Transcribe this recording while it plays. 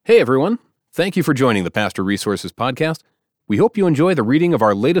Hey everyone, thank you for joining the Pastor Resources Podcast. We hope you enjoy the reading of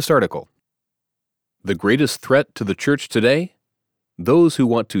our latest article, The Greatest Threat to the Church Today? Those Who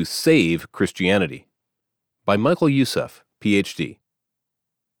Want to Save Christianity, by Michael Youssef, Ph.D.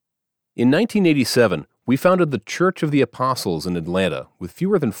 In 1987, we founded the Church of the Apostles in Atlanta with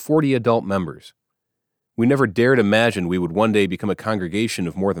fewer than 40 adult members. We never dared imagine we would one day become a congregation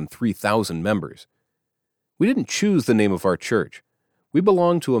of more than 3,000 members. We didn't choose the name of our church. We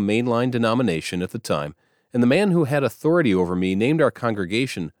belonged to a mainline denomination at the time, and the man who had authority over me named our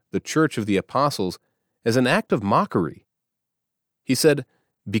congregation the Church of the Apostles as an act of mockery. He said,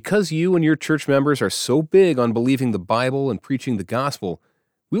 "Because you and your church members are so big on believing the Bible and preaching the gospel,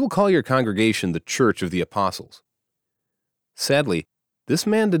 we will call your congregation the Church of the Apostles." Sadly, this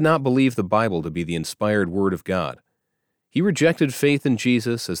man did not believe the Bible to be the inspired Word of God. He rejected faith in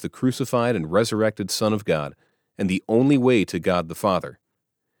Jesus as the crucified and resurrected Son of God and the only way to God the Father.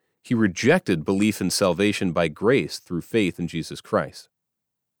 He rejected belief in salvation by grace through faith in Jesus Christ.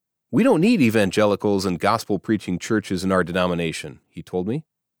 "We don't need evangelicals and gospel-preaching churches in our denomination," he told me.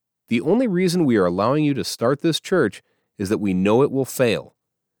 "The only reason we are allowing you to start this church is that we know it will fail.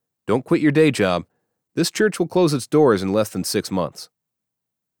 Don't quit your day job. This church will close its doors in less than 6 months."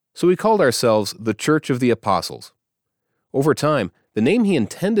 So we called ourselves the Church of the Apostles. Over time, the name he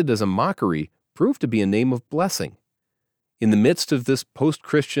intended as a mockery proved to be a name of blessing. In the midst of this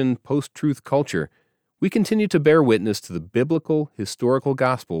post-Christian, post-truth culture, we continue to bear witness to the biblical, historical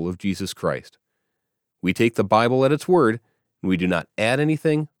gospel of Jesus Christ. We take the Bible at its word, and we do not add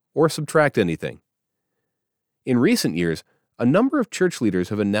anything or subtract anything. In recent years, a number of church leaders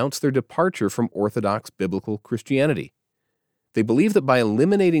have announced their departure from Orthodox biblical Christianity. They believe that by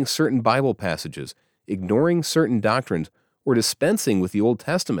eliminating certain Bible passages, ignoring certain doctrines, or dispensing with the Old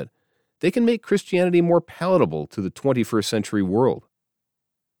Testament, they can make Christianity more palatable to the 21st century world.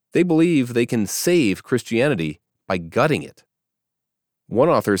 They believe they can save Christianity by gutting it. One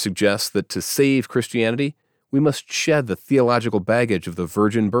author suggests that to save Christianity, we must shed the theological baggage of the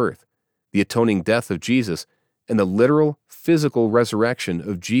virgin birth, the atoning death of Jesus, and the literal, physical resurrection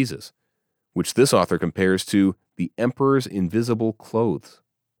of Jesus, which this author compares to the emperor's invisible clothes.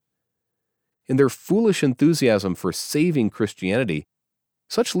 In their foolish enthusiasm for saving Christianity,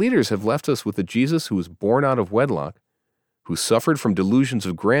 such leaders have left us with a Jesus who was born out of wedlock, who suffered from delusions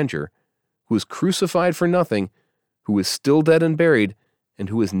of grandeur, who was crucified for nothing, who is still dead and buried, and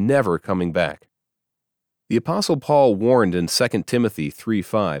who is never coming back. The Apostle Paul warned in 2 Timothy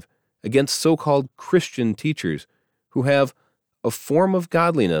 3:5 against so-called Christian teachers who have a form of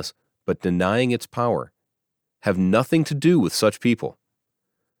godliness but denying its power. Have nothing to do with such people.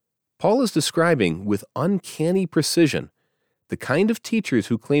 Paul is describing with uncanny precision the kind of teachers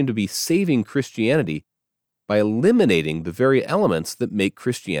who claim to be saving Christianity by eliminating the very elements that make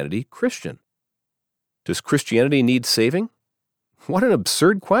Christianity Christian. Does Christianity need saving? What an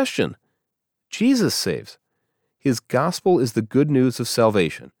absurd question. Jesus saves. His gospel is the good news of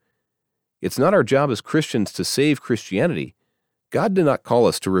salvation. It's not our job as Christians to save Christianity. God did not call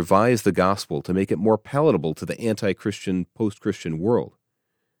us to revise the gospel to make it more palatable to the anti-Christian, post-Christian world.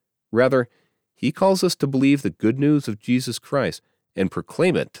 Rather, He calls us to believe the good news of Jesus Christ and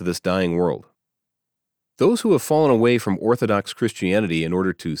proclaim it to this dying world. Those who have fallen away from Orthodox Christianity in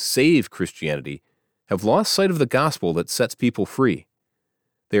order to save Christianity have lost sight of the gospel that sets people free.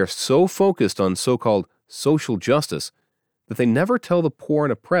 They are so focused on so-called social justice that they never tell the poor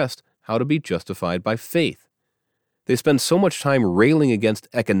and oppressed how to be justified by faith. They spend so much time railing against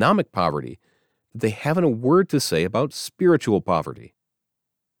economic poverty that they haven't a word to say about spiritual poverty.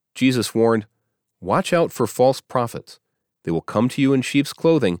 Jesus warned, "Watch out for false prophets. They will come to you in sheep's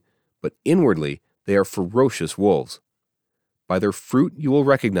clothing, but inwardly they are ferocious wolves. By their fruit you will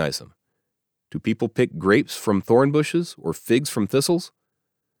recognize them. Do people pick grapes from thorn bushes or figs from thistles?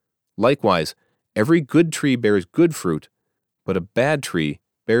 Likewise, every good tree bears good fruit, but a bad tree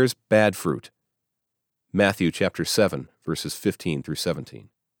bears bad fruit." Matthew chapter 7, verses 15 through 17.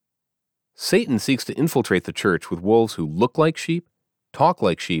 Satan seeks to infiltrate the church with wolves who look like sheep, talk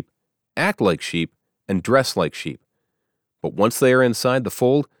like sheep, act like sheep, and dress like sheep. But once they are inside the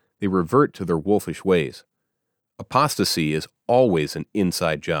fold, they revert to their wolfish ways. Apostasy is always an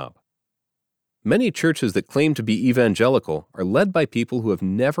inside job. Many churches that claim to be evangelical are led by people who have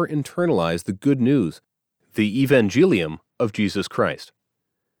never internalized the good news, the evangelium of Jesus Christ.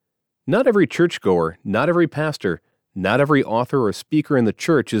 Not every churchgoer, not every pastor, not every author or speaker in the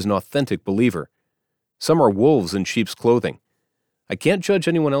church is an authentic believer. Some are wolves in sheep's clothing. I can't judge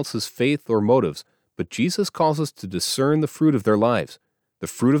anyone else's faith or motives, but Jesus calls us to discern the fruit of their lives, the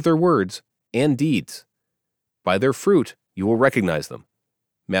fruit of their words and deeds. By their fruit you will recognize them.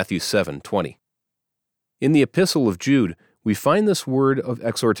 Matthew 7:20. In the Epistle of Jude, we find this word of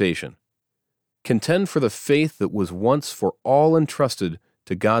exhortation. Contend for the faith that was once for all entrusted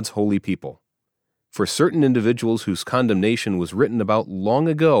to God's holy people. For certain individuals whose condemnation was written about long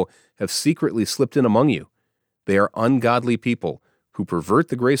ago have secretly slipped in among you. They are ungodly people who pervert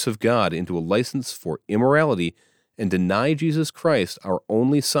the grace of God into a license for immorality and deny Jesus Christ, our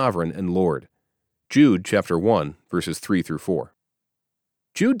only sovereign and Lord. Jude chapter 1, verses 3 through 4.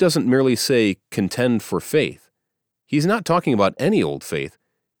 Jude doesn't merely say, contend for faith. He's not talking about any old faith.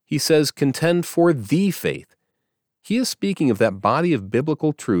 He says, contend for the faith. He is speaking of that body of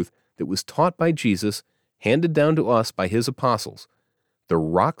biblical truth that was taught by Jesus, handed down to us by his apostles, the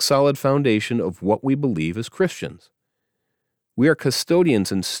rock-solid foundation of what we believe as Christians. We are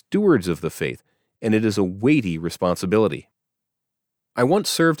custodians and stewards of the faith, and it is a weighty responsibility. I once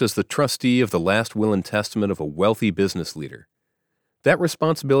served as the trustee of the last will and testament of a wealthy business leader. That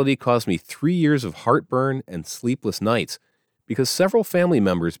responsibility caused me 3 years of heartburn and sleepless nights because several family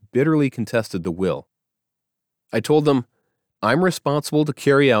members bitterly contested the will. I told them, I'm responsible to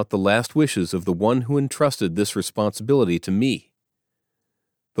carry out the last wishes of the one who entrusted this responsibility to me.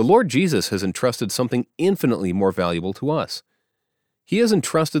 The Lord Jesus has entrusted something infinitely more valuable to us. He has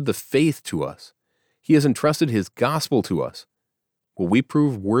entrusted the faith to us. He has entrusted his gospel to us. Will we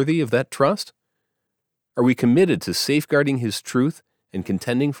prove worthy of that trust? Are we committed to safeguarding his truth and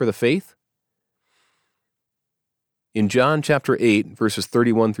contending for the faith? In John chapter 8, verses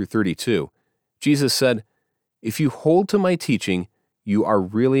 31 through 32, Jesus said, If you hold to my teaching, you are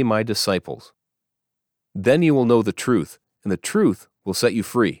really my disciples. Then you will know the truth, and the truth will set you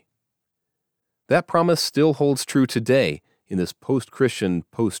free. That promise still holds true today in this post-Christian,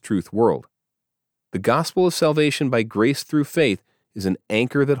 post-truth world. The gospel of salvation by grace through faith is an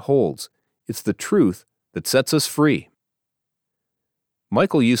anchor that holds. It's the truth that sets us free.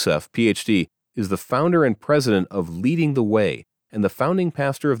 Michael Youssef, Ph.D., is the founder and president of Leading the Way and the founding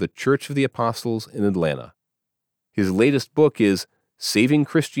pastor of the Church of the Apostles in Atlanta. His latest book is Saving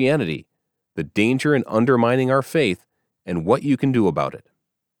Christianity, The Danger in Undermining Our Faith, and What You Can Do About It.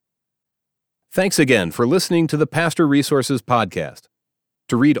 Thanks again for listening to the Pastor Resources Podcast.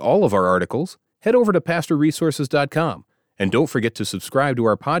 To read all of our articles, head over to pastorresources.com, and don't forget to subscribe to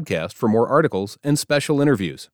our podcast for more articles and special interviews.